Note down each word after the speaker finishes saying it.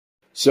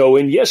So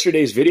in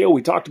yesterday's video,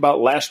 we talked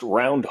about last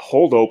round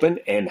hold open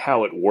and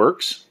how it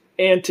works.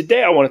 And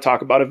today I want to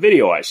talk about a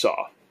video I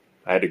saw.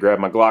 I had to grab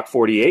my Glock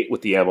 48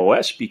 with the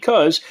MOS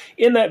because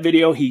in that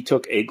video he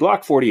took a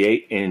Glock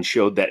 48 and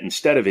showed that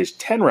instead of his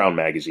 10-round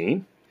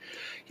magazine,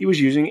 he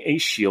was using a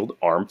Shield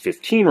Arm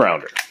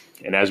 15-rounder.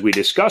 And as we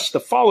discussed, the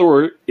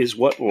follower is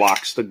what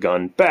locks the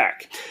gun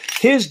back.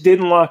 His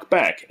didn't lock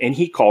back, and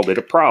he called it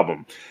a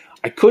problem.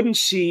 I couldn't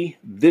see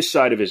this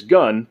side of his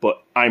gun,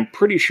 but I'm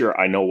pretty sure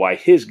I know why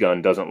his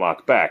gun doesn't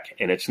lock back.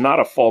 And it's not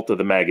a fault of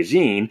the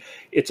magazine,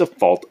 it's a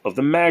fault of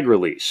the mag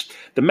release.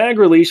 The mag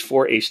release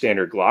for a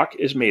standard Glock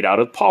is made out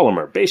of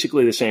polymer,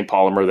 basically the same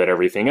polymer that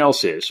everything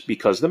else is,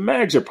 because the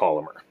mags are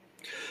polymer.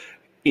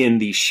 In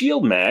the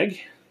Shield mag,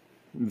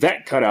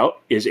 that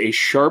cutout is a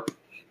sharp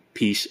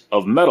piece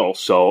of metal,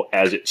 so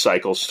as it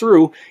cycles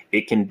through,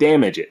 it can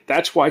damage it.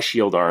 That's why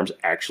Shield Arms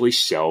actually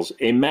sells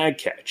a mag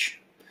catch.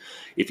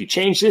 If you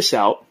change this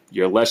out,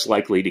 you're less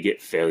likely to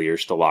get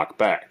failures to lock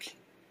back.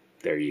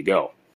 There you go.